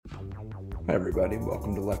Hi everybody,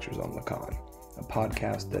 welcome to Lectures on Lacan, a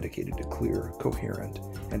podcast dedicated to clear, coherent,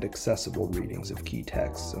 and accessible readings of key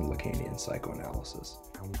texts in Lacanian psychoanalysis.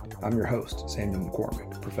 I'm your host, Samuel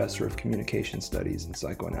McCormick, professor of communication studies and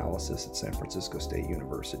psychoanalysis at San Francisco State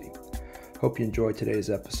University. Hope you enjoyed today's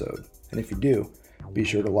episode, and if you do, be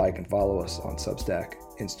sure to like and follow us on Substack,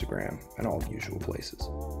 Instagram, and all the usual places.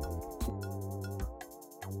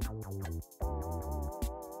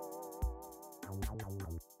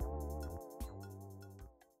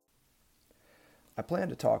 I plan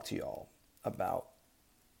to talk to y'all about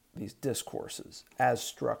these discourses as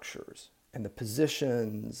structures and the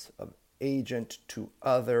positions of agent to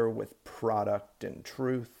other with product and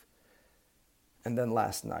truth. And then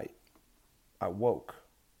last night, I woke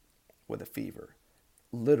with a fever.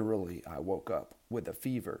 Literally, I woke up with a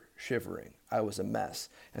fever, shivering. I was a mess.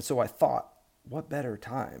 And so I thought, what better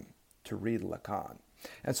time to read Lacan?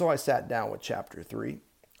 And so I sat down with Chapter 3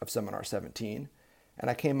 of Seminar 17, and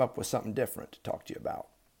I came up with something different to talk to you about,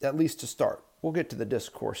 at least to start. We'll get to the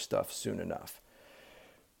discourse stuff soon enough.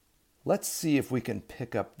 Let's see if we can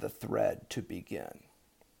pick up the thread to begin.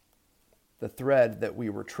 The thread that we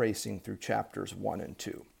were tracing through chapters 1 and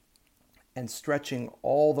 2, and stretching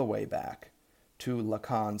all the way back to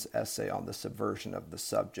Lacan's essay on the subversion of the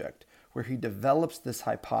subject, where he develops this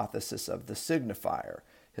hypothesis of the signifier,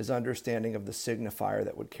 his understanding of the signifier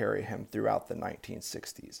that would carry him throughout the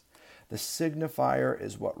 1960s. The signifier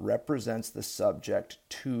is what represents the subject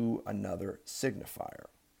to another signifier.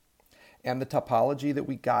 And the topology that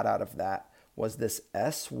we got out of that was this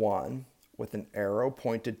S1 with an arrow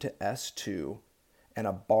pointed to S2 and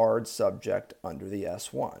a barred subject under the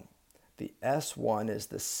S1. The S1 is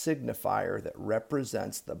the signifier that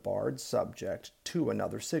represents the barred subject to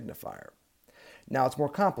another signifier. Now it's more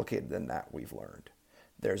complicated than that, we've learned.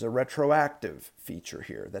 There's a retroactive feature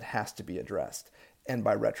here that has to be addressed. And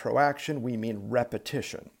by retroaction, we mean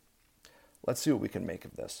repetition. Let's see what we can make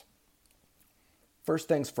of this. First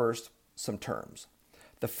things first, some terms.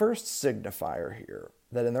 The first signifier here,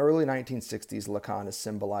 that in the early 1960s, Lacan is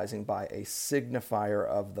symbolizing by a signifier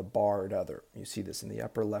of the barred other. You see this in the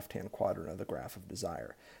upper left-hand quadrant of the graph of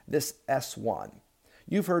desire. This S1.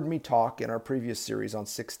 You've heard me talk in our previous series on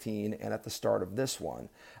 16 and at the start of this one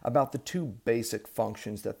about the two basic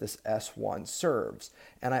functions that this S1 serves,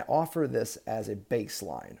 and I offer this as a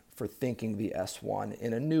baseline for thinking the S1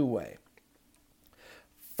 in a new way.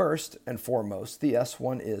 First and foremost, the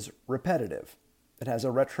S1 is repetitive. It has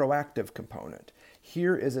a retroactive component.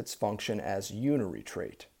 Here is its function as unary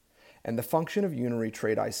trait. And the function of unary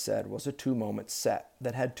trait, I said, was a two-moment set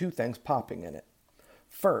that had two things popping in it.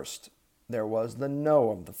 First, there was the no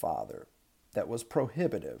of the father that was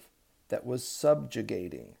prohibitive, that was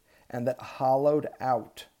subjugating, and that hollowed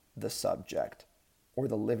out the subject or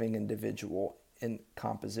the living individual in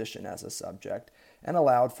composition as a subject and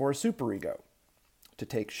allowed for a superego to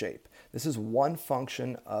take shape. This is one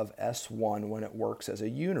function of S1 when it works as a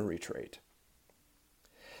unary trait.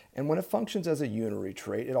 And when it functions as a unary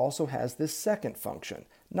trait, it also has this second function,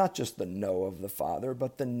 not just the no of the father,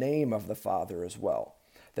 but the name of the father as well.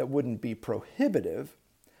 That wouldn't be prohibitive,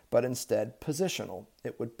 but instead positional.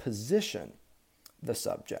 It would position the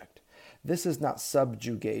subject. This is not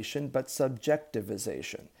subjugation, but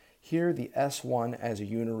subjectivization. Here, the S1 as a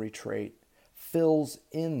unary trait fills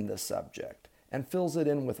in the subject, and fills it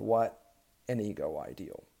in with what? An ego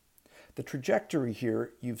ideal. The trajectory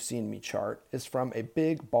here, you've seen me chart, is from a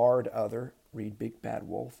big barred other, read Big Bad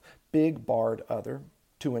Wolf, big barred other,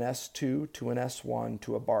 to an S2, to an S1,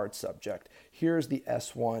 to a barred subject. Here's the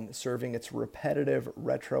S1 serving its repetitive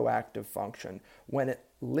retroactive function when it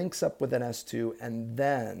links up with an S2 and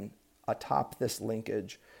then atop this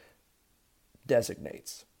linkage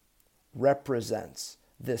designates, represents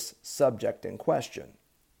this subject in question.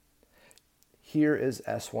 Here is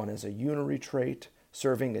S1 as a unary trait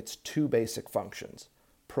serving its two basic functions,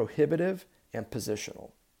 prohibitive and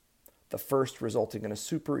positional. The first resulting in a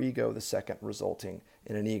superego, the second resulting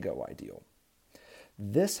in an ego ideal.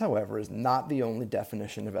 This, however, is not the only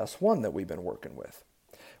definition of S1 that we've been working with.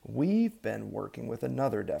 We've been working with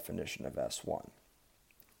another definition of S1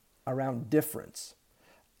 around difference.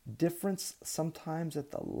 Difference sometimes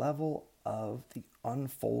at the level of the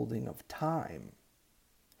unfolding of time.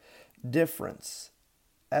 Difference,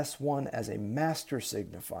 S1 as a master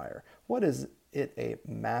signifier. What is it a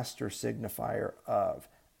master signifier of?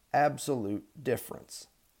 Absolute difference.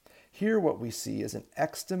 Here what we see is an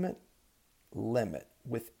extimate limit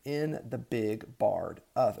within the big barred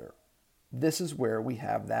other. This is where we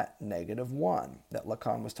have that -1 that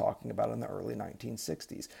Lacan was talking about in the early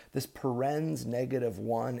 1960s. This parens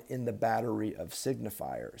 -1 in the battery of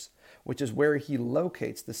signifiers, which is where he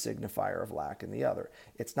locates the signifier of lack in the other.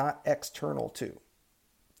 It's not external to,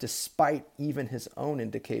 despite even his own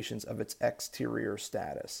indications of its exterior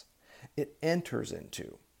status. It enters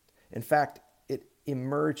into. In fact, it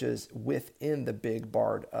emerges within the big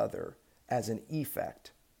barred other as an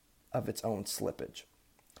effect of its own slippage.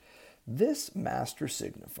 This master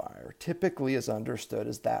signifier typically is understood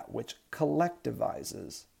as that which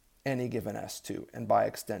collectivizes any given S2, and by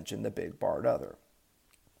extension, the big barred other.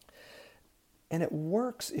 And it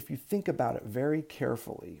works, if you think about it very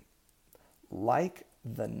carefully, like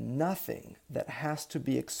the nothing that has to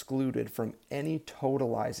be excluded from any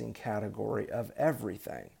totalizing category of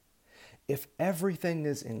everything. If everything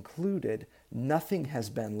is included, nothing has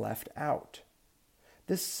been left out.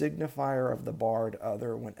 This signifier of the barred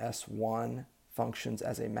other when S1 functions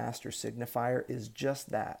as a master signifier is just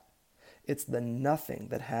that. It's the nothing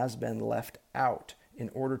that has been left out in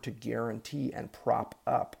order to guarantee and prop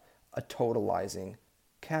up a totalizing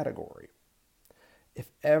category.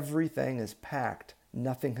 If everything is packed,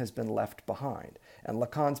 nothing has been left behind. And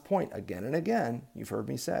Lacan's point again and again, you've heard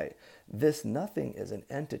me say, this nothing is an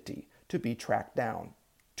entity to be tracked down,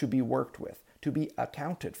 to be worked with, to be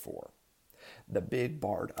accounted for. The big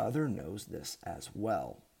barred other knows this as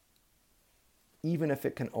well. Even if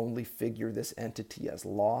it can only figure this entity as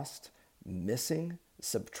lost, missing,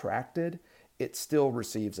 subtracted, it still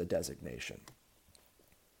receives a designation.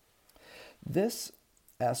 This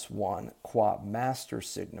S1 qua master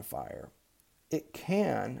signifier, it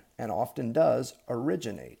can and often does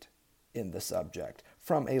originate in the subject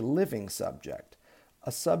from a living subject,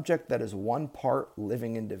 a subject that is one part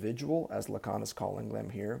living individual, as Lacan is calling them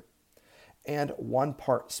here, and one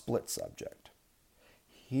part split subject.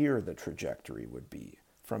 Here the trajectory would be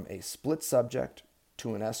from a split subject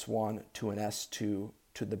to an S1 to an S2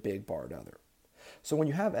 to the big barred other. So when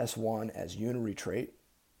you have S1 as unary trait,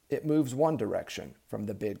 it moves one direction from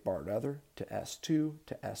the big barred other to S2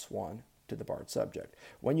 to S1 to the barred subject.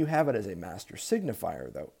 When you have it as a master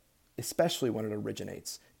signifier, though, especially when it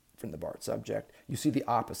originates from the barred subject, you see the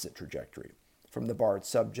opposite trajectory, from the barred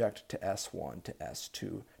subject to S1 to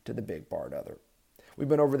S2 to the big barred other. We've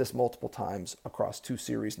been over this multiple times across 2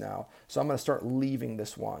 series now, so I'm going to start leaving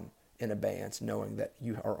this one in abeyance, knowing that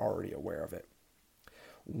you are already aware of it.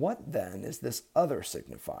 What then is this other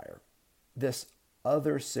signifier? This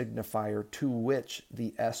other signifier to which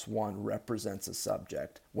the S1 represents a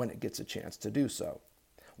subject when it gets a chance to do so.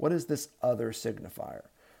 What is this other signifier?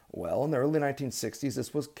 Well, in the early 1960s,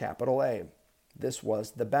 this was capital A. This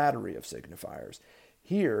was the battery of signifiers.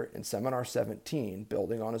 Here, in Seminar 17,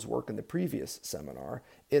 building on his work in the previous seminar,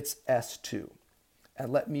 it's S2.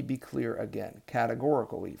 And let me be clear again,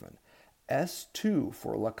 categorical even. S2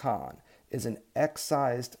 for Lacan is an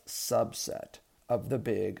excised subset of the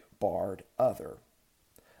big barred other.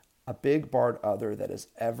 A big barred other that is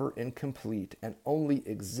ever incomplete and only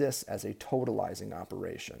exists as a totalizing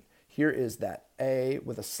operation. Here is that A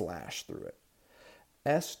with a slash through it.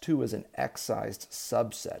 S2 is an excised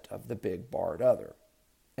subset of the big barred other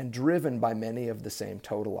and driven by many of the same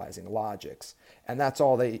totalizing logics. And that's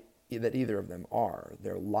all that either of them are.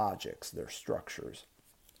 They're logics, they're structures.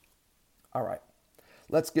 All right,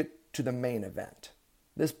 let's get to the main event.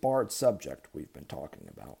 This barred subject we've been talking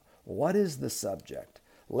about. What is the subject?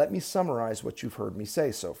 Let me summarize what you've heard me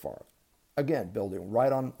say so far. Again, building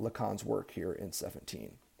right on Lacan's work here in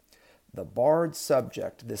 17. The barred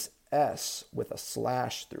subject, this S with a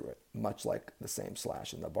slash through it, much like the same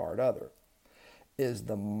slash in the barred other, is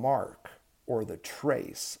the mark or the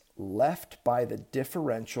trace left by the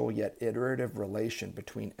differential yet iterative relation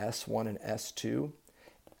between S1 and S2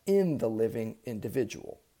 in the living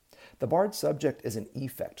individual. The barred subject is an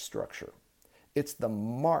effect structure. It's the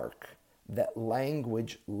mark that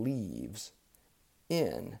language leaves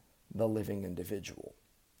in the living individual,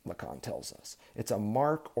 Lacan tells us. It's a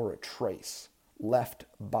mark or a trace left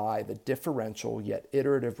by the differential yet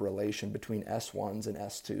iterative relation between S1s and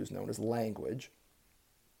S2s known as language.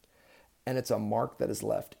 And it's a mark that is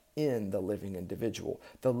left in the living individual.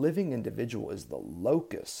 The living individual is the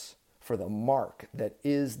locus for the mark that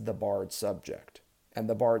is the barred subject. And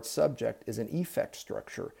the barred subject is an effect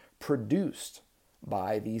structure produced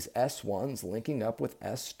by these S1s linking up with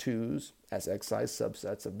S2s as excised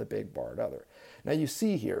subsets of the big barred other. Now you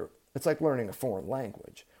see here, it's like learning a foreign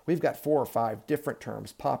language. We've got 4 or 5 different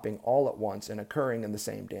terms popping all at once and occurring in the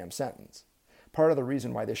same damn sentence. Part of the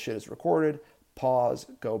reason why this shit is recorded, pause,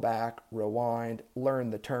 go back, rewind, learn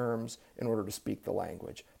the terms in order to speak the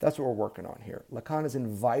language. That's what we're working on here. Lacan is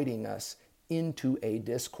inviting us into a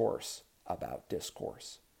discourse about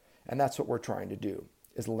discourse. And that's what we're trying to do,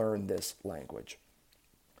 is learn this language.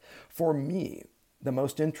 For me, the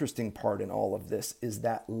most interesting part in all of this is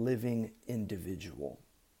that living individual.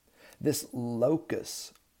 This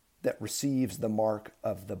locus that receives the mark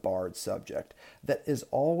of the barred subject, that is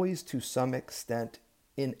always to some extent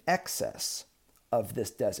in excess of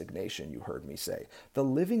this designation, you heard me say. The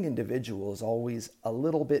living individual is always a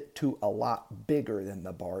little bit to a lot bigger than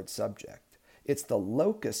the barred subject. It's the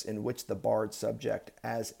locus in which the barred subject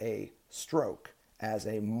as a stroke, as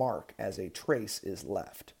a mark, as a trace is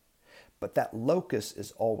left. But that locus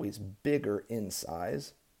is always bigger in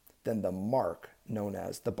size than the mark known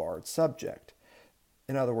as the barred subject.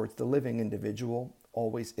 In other words, the living individual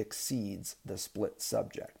always exceeds the split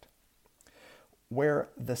subject. Where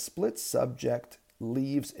the split subject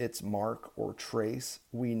leaves its mark or trace,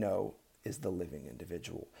 we know is the living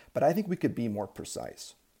individual. But I think we could be more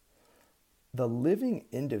precise. The living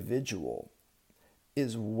individual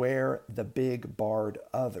is where the big barred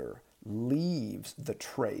other leaves the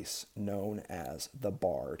trace known as the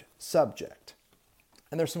barred subject.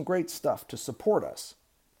 And there's some great stuff to support us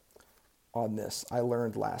on this I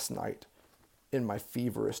learned last night in my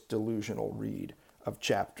feverish delusional read of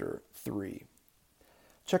chapter 3.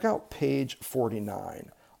 Check out page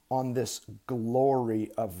 49 on this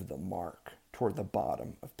glory of the mark toward the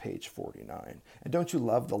bottom of page 49. And don't you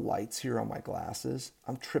love the lights here on my glasses?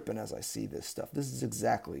 I'm tripping as I see this stuff. This is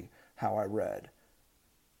exactly how I read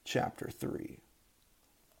chapter 3.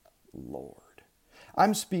 Lord.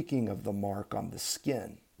 I'm speaking of the mark on the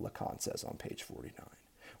skin, Lacan says on page 49,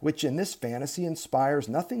 which in this fantasy inspires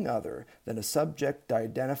nothing other than a subject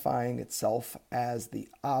identifying itself as the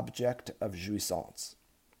object of jouissance.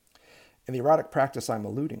 In the erotic practice I'm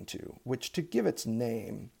alluding to, which to give it its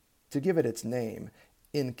name,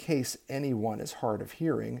 in case anyone is hard of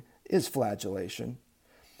hearing, is flagellation,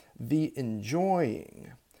 the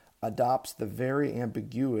enjoying adopts the very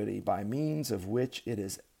ambiguity by means of which it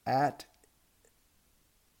is at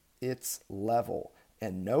its level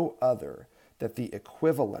and no other, that the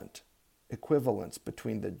equivalence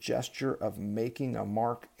between the gesture of making a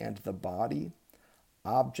mark and the body,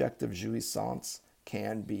 object of jouissance,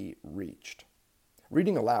 can be reached.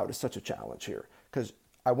 Reading aloud is such a challenge here because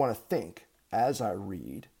I want to think as I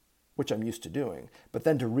read, which I'm used to doing, but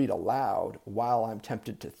then to read aloud while I'm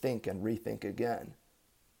tempted to think and rethink again.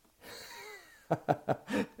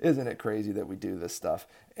 Isn't it crazy that we do this stuff?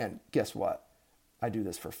 And guess what? I do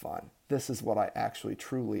this for fun. This is what I actually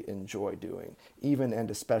truly enjoy doing, even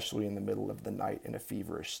and especially in the middle of the night in a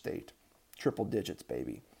feverish state. Triple digits,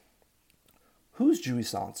 baby. Whose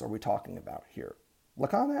jouissance are we talking about here?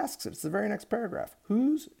 Lacan asks it. It's the very next paragraph.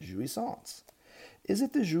 Whose jouissance? Is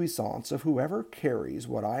it the jouissance of whoever carries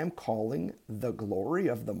what I am calling the glory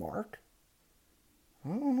of the mark? I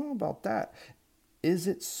don't know about that. Is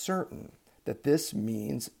it certain that this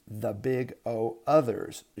means the big O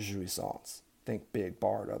other's jouissance? Think big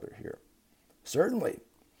barred other here. Certainly.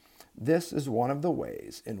 This is one of the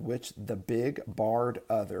ways in which the big barred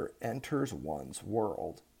other enters one's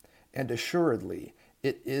world, and assuredly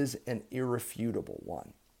it is an irrefutable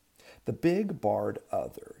one. The big barred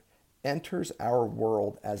other enters our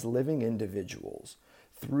world as living individuals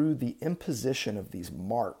through the imposition of these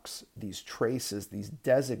marks, these traces, these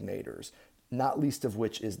designators, not least of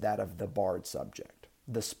which is that of the barred subject.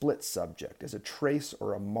 The split subject is a trace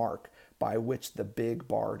or a mark by which the big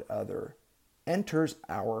barred other enters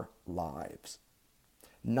our lives,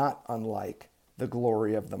 not unlike the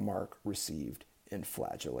glory of the mark received in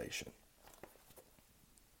flagellation.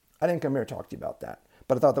 I didn't come here to talk to you about that,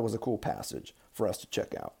 but I thought that was a cool passage for us to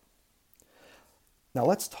check out. Now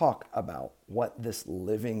let's talk about what this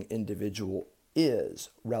living individual is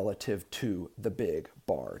relative to the big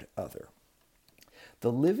barred other.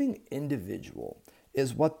 The living individual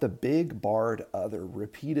is what the big barred other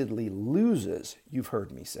repeatedly loses, you've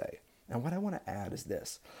heard me say. And what I want to add is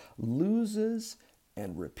this: loses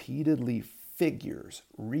and repeatedly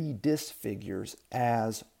redisfigures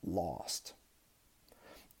as lost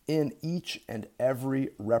in each and every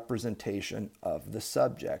representation of the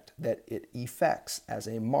subject that it effects as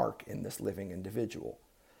a mark in this living individual.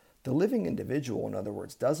 The living individual, in other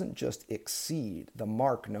words, doesn't just exceed the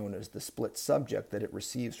mark known as the split subject that it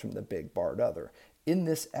receives from the big barred other. In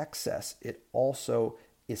this excess, it also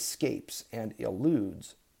escapes and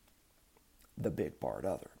eludes the big barred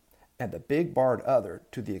other. And the big barred other,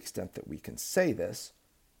 to the extent that we can say this,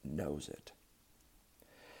 knows it.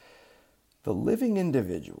 The living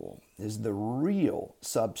individual is the real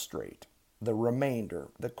substrate the remainder,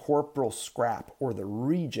 the corporal scrap, or the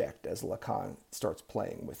reject, as Lacan starts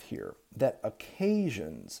playing with here, that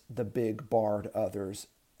occasions the big barred other's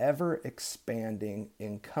ever-expanding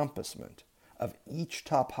encompassment of each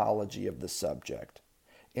topology of the subject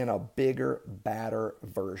in a bigger, badder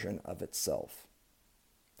version of itself,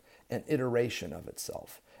 an iteration of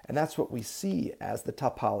itself. And that's what we see as the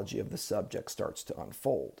topology of the subject starts to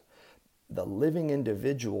unfold. The living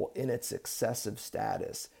individual in its excessive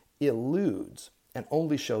status eludes and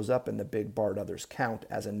only shows up in the big barred other's count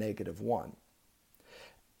as a -1.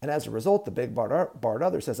 And as a result, the big barred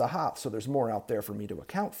other says, aha, so there's more out there for me to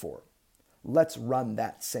account for. Let's run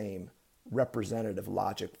that same representative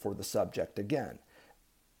logic for the subject again.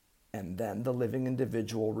 And then the living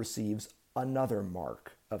individual receives another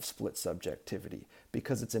mark of split subjectivity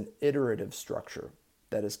because it's an iterative structure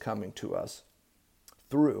that is coming to us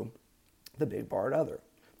through the big barred other.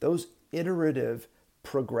 Those iterative,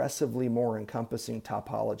 progressively more encompassing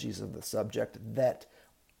topologies of the subject that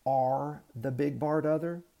are the big barred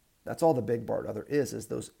other, that's all the big barred other is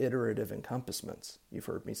those iterative encompassments. You've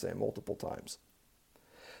heard me say multiple times.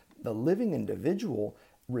 The living individual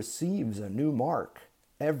receives a new mark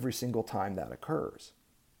every single time that occurs.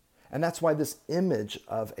 And that's why this image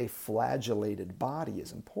of a flagellated body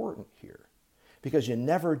is important here, because you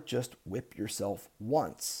never just whip yourself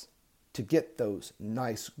once to get those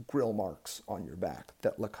nice grill marks on your back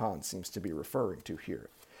that Lacan seems to be referring to here.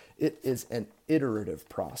 It is an iterative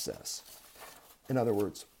process. In other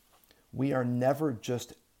words, we are never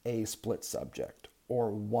just a split subject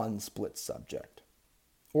or one split subject.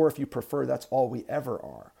 Or if you prefer, that's all we ever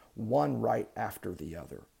are, one right after the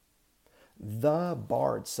other. The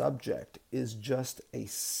barred subject is just a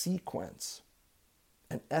sequence,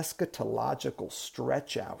 an eschatological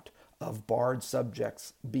stretch out of barred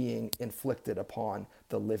subjects being inflicted upon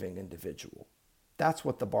the living individual. That's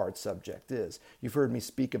what the barred subject is. You've heard me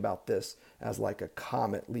speak about this as like a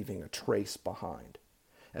comet leaving a trace behind.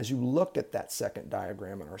 As you look at that second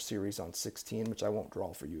diagram in our series on 16, which I won't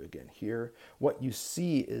draw for you again here, what you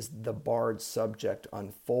see is the barred subject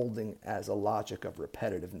unfolding as a logic of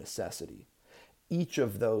repetitive necessity. Each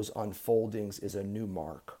of those unfoldings is a new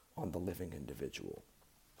mark on the living individual.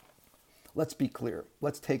 Let's be clear.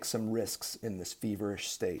 Let's take some risks in this feverish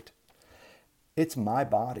state. It's my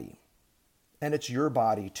body, and it's your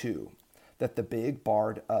body too, that the big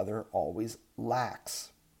barred other always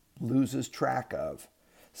lacks, loses track of,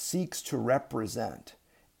 seeks to represent,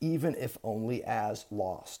 even if only as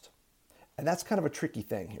lost. And that's kind of a tricky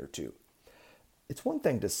thing here too. It's one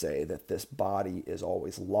thing to say that this body is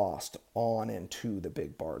always lost on and to the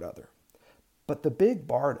big barred other. But the big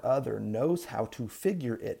barred other knows how to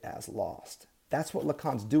figure it as lost. That's what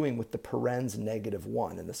Lacan's doing with the parens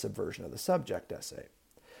 -1 in the Subversion of the Subject essay.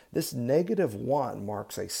 This -1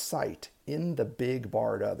 marks a site in the big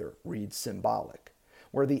barred other, read symbolic,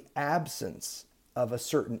 where the absence of a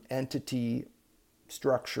certain entity,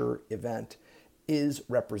 structure, event is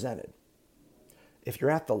represented. If you're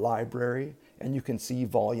at the library and you can see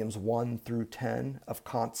volumes 1 through 10 of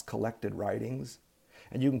Kant's collected writings,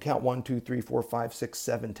 and you can count 1, 2, 3, 4, 5, 6,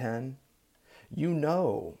 7, 10, you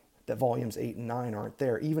know that volumes 8 and 9 aren't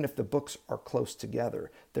there. Even if the books are close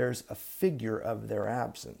together, there's a figure of their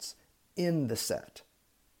absence in the set,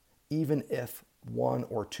 even if one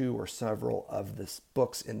or two or several of the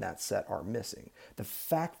books in that set are missing. The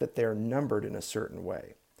fact that they're numbered in a certain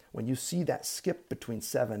way, when you see that skip between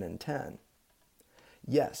 7 and 10,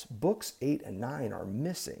 yes, books 8 and 9 are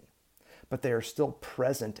missing, but they are still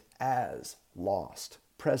present as lost,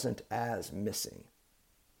 present as missing.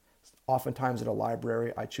 Oftentimes in a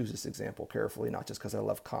library, I choose this example carefully, not just because I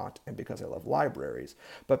love Kant and because I love libraries,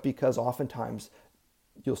 but because oftentimes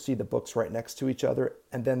you'll see the books right next to each other,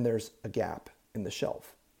 and then there's a gap in the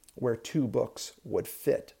shelf where two books would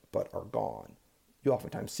fit but are gone. You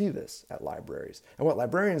oftentimes see this at libraries. And what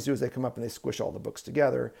librarians do is they come up and they squish all the books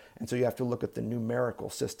together, and so you have to look at the numerical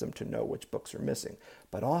system to know which books are missing.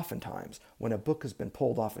 But oftentimes, when a book has been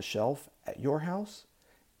pulled off a shelf at your house,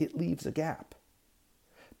 it leaves a gap.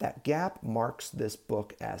 That gap marks this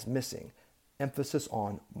book as missing. Emphasis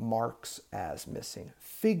on marks as missing.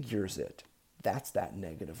 Figures it. That's that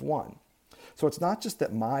 -1. So it's not just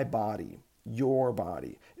that my body, your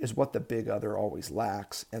body, is what the big other always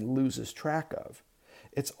lacks and loses track of.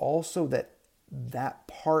 It's also that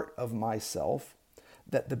part of myself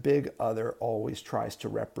that the big other always tries to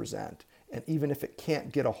represent. And even if it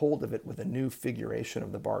can't get a hold of it with a new figuration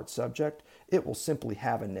of the barred subject, it will simply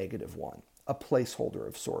have a -1, a placeholder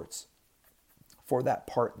of sorts for that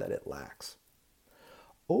part that it lacks.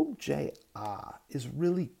 Objet A is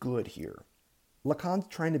really good here Lacan's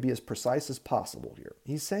trying to be as precise as possible here.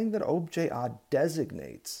 He's saying that objet A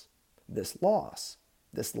designates this loss,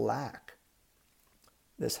 this lack,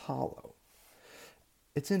 this hollow.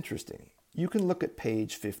 It's interesting. You can look at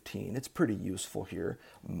page 15. It's pretty useful here.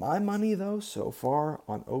 My money, though, so far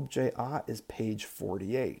on objet A is page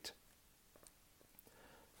 48.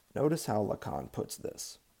 Notice how Lacan puts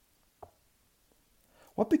this.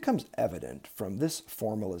 What becomes evident from this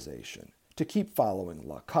formalization? To keep following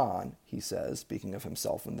Lacan, he says, speaking of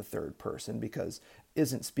himself in the third person, because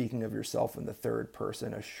isn't speaking of yourself in the third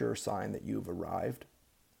person a sure sign that you've arrived?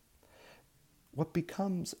 What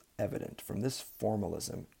becomes evident from this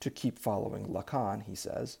formalism to keep following Lacan, he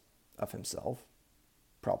says, of himself,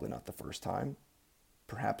 probably not the first time,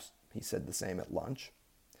 perhaps he said the same at lunch,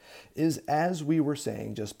 is, as we were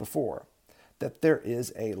saying just before, that there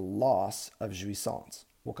is a loss of jouissance.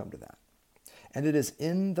 We'll come to that. And it is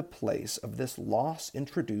in the place of this loss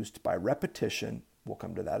introduced by repetition, we'll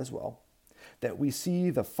come to that as well, that we see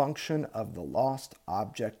the function of the lost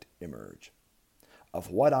object emerge, of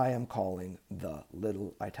what I am calling the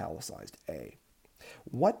little italicized a.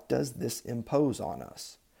 What does this impose on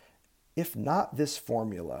us? If not this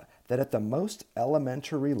formula that at the most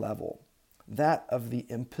elementary level, that of the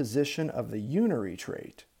imposition of the unary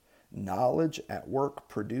trait, knowledge at work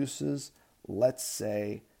produces, let's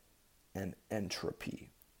say, an entropy.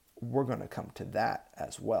 We're going to come to that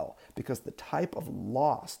as well, because the type of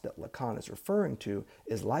loss that Lacan is referring to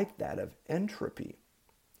is like that of entropy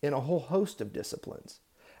in a whole host of disciplines.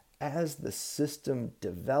 As the system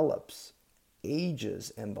develops,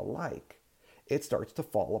 ages, and the like, it starts to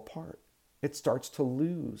fall apart. It starts to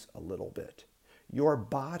lose a little bit. Your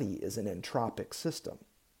body is an entropic system.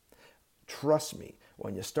 Trust me,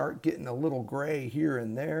 when you start getting a little gray here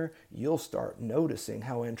and there, you'll start noticing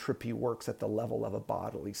how entropy works at the level of a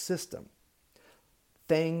bodily system.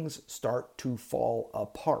 Things start to fall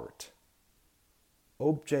apart.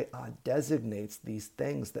 Objet A designates these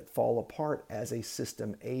things that fall apart as a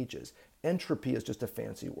system ages. Entropy is just a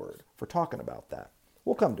fancy word for talking about that.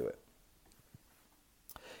 We'll come to it.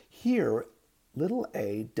 Here, little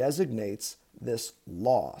a designates this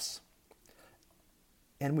loss,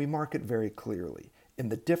 and we mark it very clearly in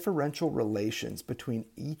the differential relations between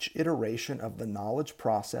each iteration of the knowledge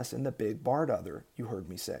process and the big barred other, you heard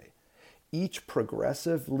me say. Each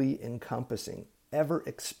progressively encompassing,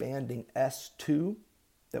 ever-expanding S2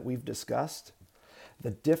 that we've discussed,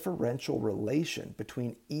 the differential relation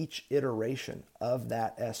between each iteration of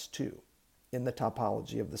that S2 in the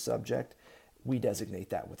topology of the subject, we designate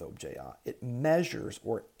that with objet A. It measures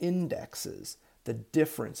or indexes the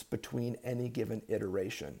difference between any given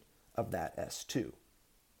iteration of that S2.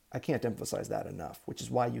 I can't emphasize that enough, which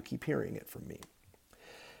is why you keep hearing it from me.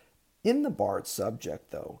 In the barred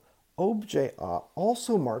subject, though, objet A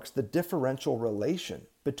also marks the differential relation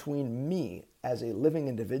between me as a living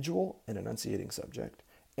individual, an enunciating subject,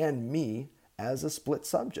 and me as a split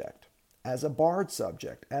subject, as a barred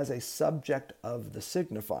subject, as a subject of the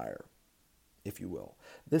signifier, if you will.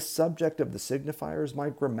 This subject of the signifier is my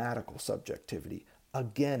grammatical subjectivity.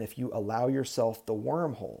 Again, if you allow yourself the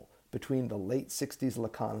wormhole between the late 60s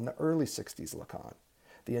Lacan and the early 60s Lacan.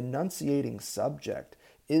 The enunciating subject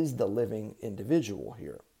is the living individual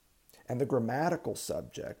here. And the grammatical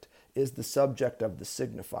subject is the subject of the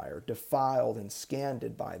signifier, defiled and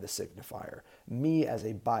scanded by the signifier. Me as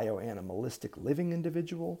a bioanimalistic living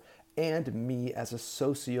individual, and me as a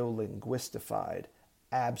socio-linguistified,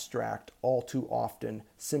 abstract, all too often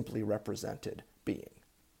simply represented being.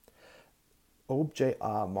 Objet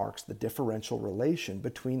A marks the differential relation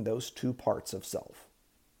between those two parts of self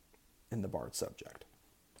in the barred subject.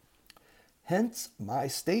 Hence my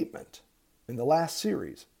statement in the last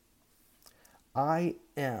series, I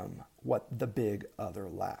am what the big other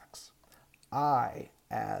lacks. I,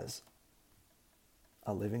 as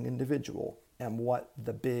a living individual, am what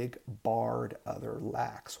the big barred other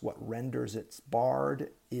lacks. What renders its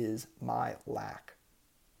barred is my lack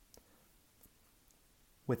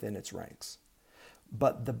within its ranks.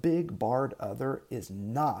 But the big barred other is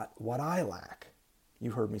not what I lack.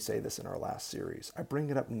 You heard me say this in our last series. I bring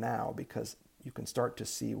it up now because you can start to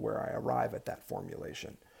see where I arrive at that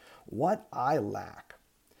formulation. What I lack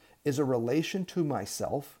is a relation to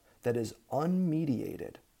myself that is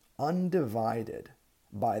unmediated, undivided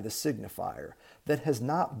by the signifier, that has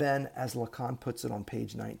not been, as Lacan puts it on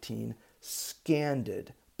page 19,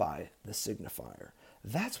 scanded by the signifier.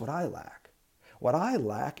 That's what I lack. What I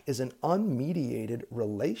lack is an unmediated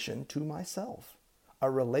relation to myself, a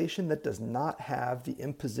relation that does not have the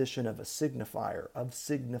imposition of a signifier, of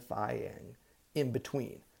signifying in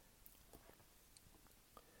between.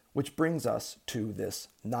 which brings us to this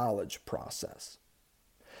knowledge process.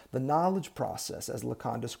 The knowledge process, as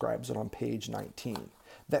Lacan describes it on page 19,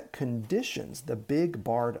 that conditions the big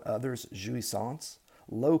barred other's jouissance,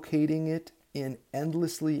 locating it in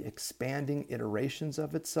endlessly expanding iterations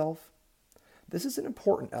of itself. This is an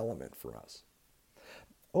important element for us.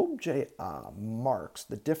 Objet A marks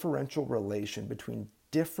the differential relation between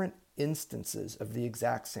different instances of the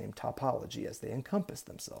exact same topology as they encompass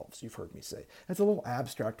themselves, you've heard me say. It's a little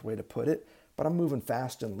abstract way to put it, but I'm moving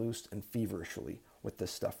fast and loose and feverishly with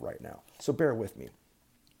this stuff right now, so bear with me.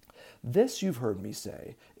 This, you've heard me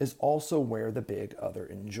say, is also where the big other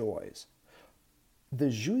enjoys. The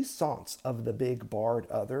jouissance of the big barred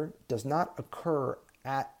other does not occur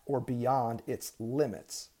at or beyond its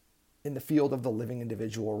limits in the field of the living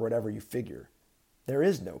individual or whatever you figure. There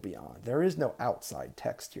is no beyond. There is no outside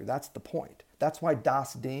text here. That's the point. That's why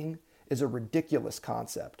Das Ding is a ridiculous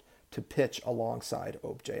concept to pitch alongside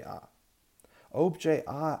Objet A. Objet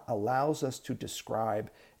A allows us to describe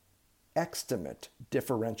extimate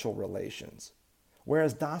differential relations,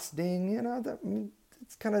 whereas Das Ding,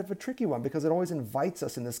 it's kind of a tricky one because it always invites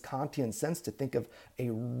us in this Kantian sense to think of a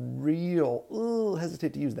real,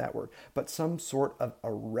 hesitate to use that word, but some sort of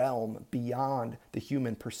a realm beyond the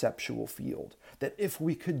human perceptual field, that if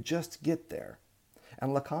we could just get there.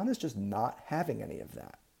 And Lacan is just not having any of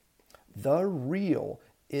that. The real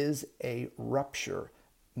is a rupture,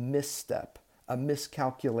 misstep, a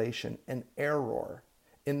miscalculation, an error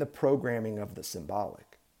in the programming of the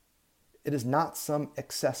symbolic. It is not some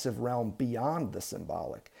excessive realm beyond the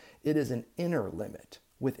symbolic. It is an inner limit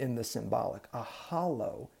within the symbolic, a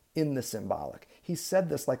hollow in the symbolic. He said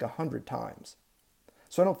this like 100 times.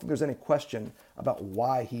 So I don't think there's any question about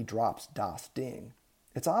why he drops Das Ding.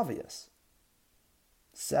 It's obvious.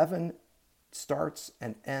 XVII starts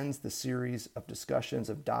and ends the series of discussions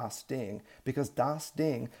of Das Ding because Das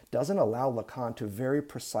Ding doesn't allow Lacan to very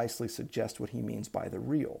precisely suggest what he means by the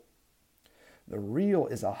real. The real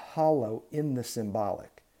is a hollow in the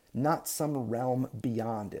symbolic, not some realm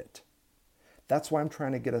beyond it. That's why I'm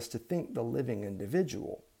trying to get us to think the living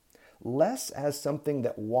individual less as something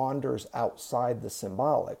that wanders outside the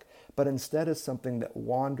symbolic, but instead as something that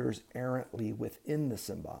wanders errantly within the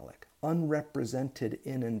symbolic, unrepresented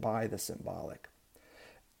in and by the symbolic,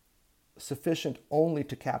 sufficient only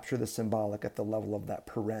to capture the symbolic at the level of that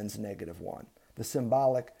parens -1. The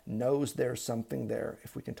symbolic knows there's something there,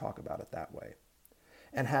 if we can talk about it that way,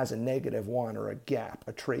 and has a -1 or a gap,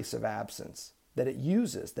 a trace of absence that it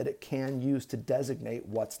uses, that it can use to designate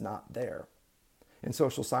what's not there. In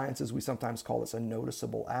social sciences, we sometimes call this a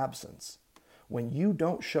noticeable absence. When you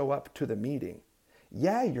don't show up to the meeting,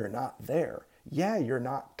 yeah, you're not there. Yeah, you're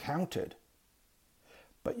not counted.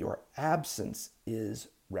 But your absence is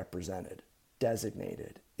represented,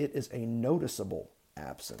 designated. It is a noticeable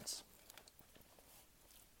absence.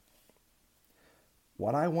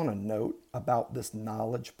 What I want to note about this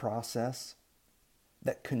knowledge process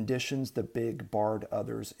that conditions the big barred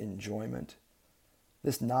other's enjoyment,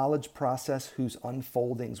 this knowledge process whose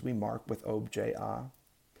unfoldings we mark with Objet A,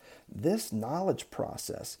 this knowledge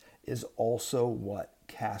process is also what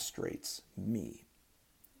castrates me,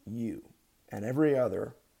 you, and every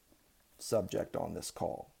other subject on this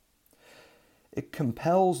call. It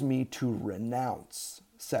compels me to renounce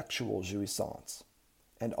sexual jouissance,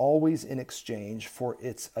 and always in exchange for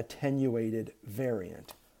its attenuated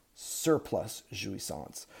variant, surplus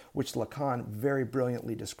jouissance, which Lacan very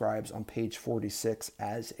brilliantly describes on page 46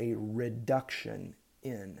 as a reduction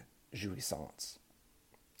in jouissance.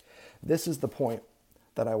 This is the point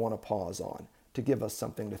that I want to pause on to give us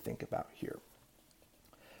something to think about here.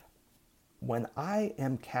 When I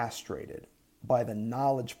am castrated by the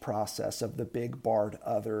knowledge process of the big barred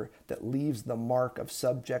other that leaves the mark of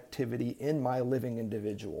subjectivity in my living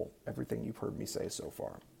individual, everything you've heard me say so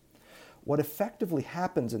far, what effectively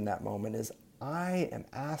happens in that moment is I am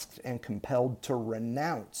asked and compelled to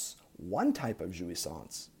renounce one type of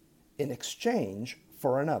jouissance in exchange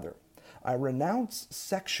for another. I renounce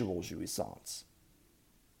sexual jouissance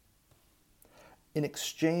in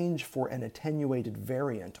exchange for an attenuated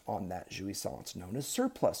variant on that jouissance known as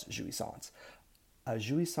surplus jouissance, a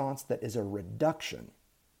jouissance that is a reduction,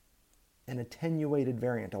 an attenuated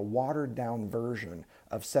variant, a watered down version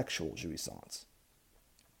of sexual jouissance.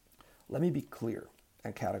 Let me be clear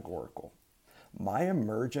and categorical. My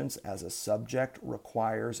emergence as a subject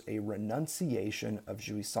requires a renunciation of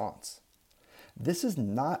jouissance. This is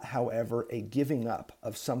not, however, a giving up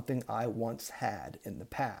of something I once had in the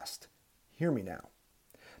past. Hear me now.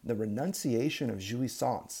 The renunciation of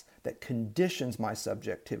jouissance that conditions my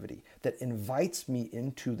subjectivity, that invites me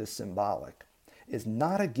into the symbolic, is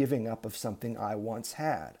not a giving up of something I once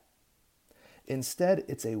had. Instead,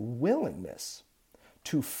 it's a willingness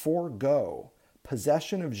to forego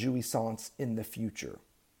possession of jouissance in the future.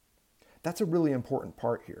 That's a really important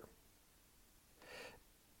part here.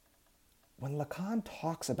 When Lacan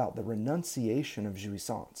talks about the renunciation of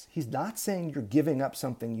jouissance, he's not saying you're giving up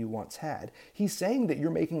something you once had. He's saying that you're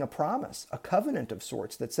making a promise, a covenant of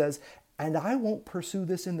sorts that says, and I won't pursue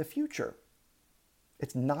this in the future.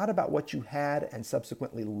 It's not about what you had and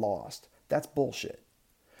subsequently lost. That's bullshit.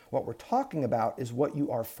 What we're talking about is what you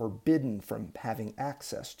are forbidden from having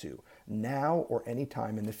access to, now or any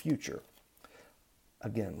time in the future.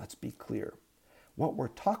 Again, let's be clear. What we're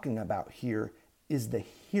talking about here is the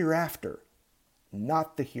hereafter,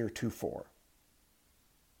 not the heretofore.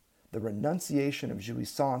 The renunciation of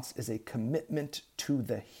jouissance is a commitment to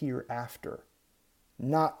the hereafter,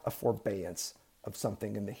 not a forbearance of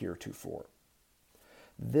something in the heretofore.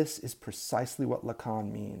 This is precisely what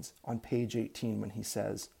Lacan means on page 18 when he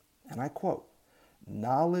says, and I quote,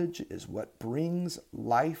 "Knowledge is what brings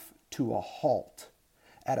life to a halt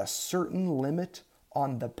at a certain limit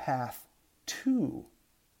on the path to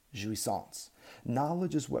jouissance."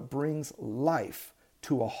 Knowledge is what brings life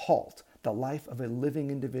to a halt, the life of a living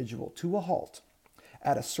individual to a halt,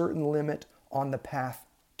 at a certain limit on the path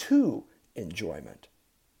to enjoyment.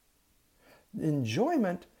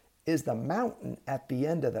 Enjoyment is the mountain at the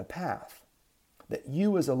end of the path that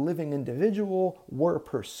you as a living individual were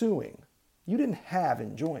pursuing. You didn't have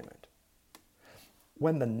enjoyment.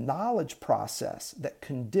 When the knowledge process that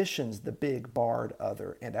conditions the big barred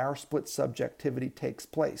other and our split subjectivity takes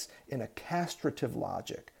place in a castrative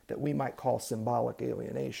logic that we might call symbolic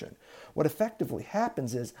alienation, what effectively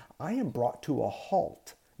happens is I am brought to a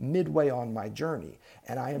halt midway on my journey,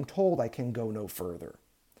 and I am told I can go no further.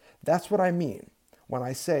 That's what I mean when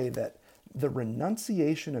I say that the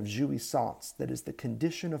renunciation of jouissance that is the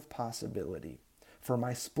condition of possibility for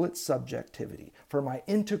my split subjectivity, for my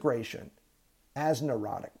integration as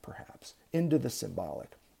neurotic perhaps, into the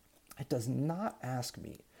symbolic. It does not ask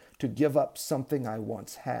me to give up something I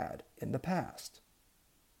once had in the past.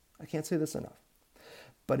 I can't say this enough.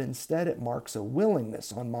 But instead it marks a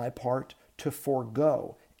willingness on my part to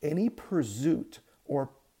forego any pursuit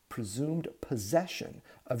or presumed possession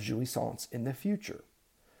of jouissance in the future.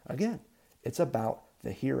 Again, it's about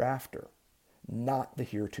the hereafter, not the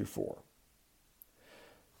heretofore.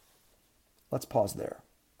 Let's pause there,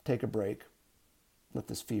 take a break, let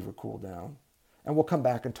this fever cool down, and we'll come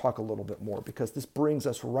back and talk a little bit more because this brings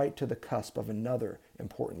us right to the cusp of another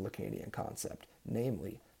important Lacanian concept,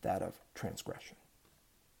 namely that of transgression.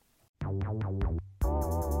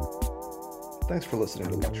 Thanks for listening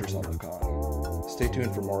to Lectures on Lacan. Stay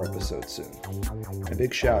tuned for more episodes soon. A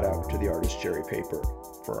big shout out to the artist Jerry Paper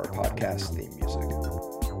for our podcast theme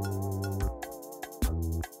music.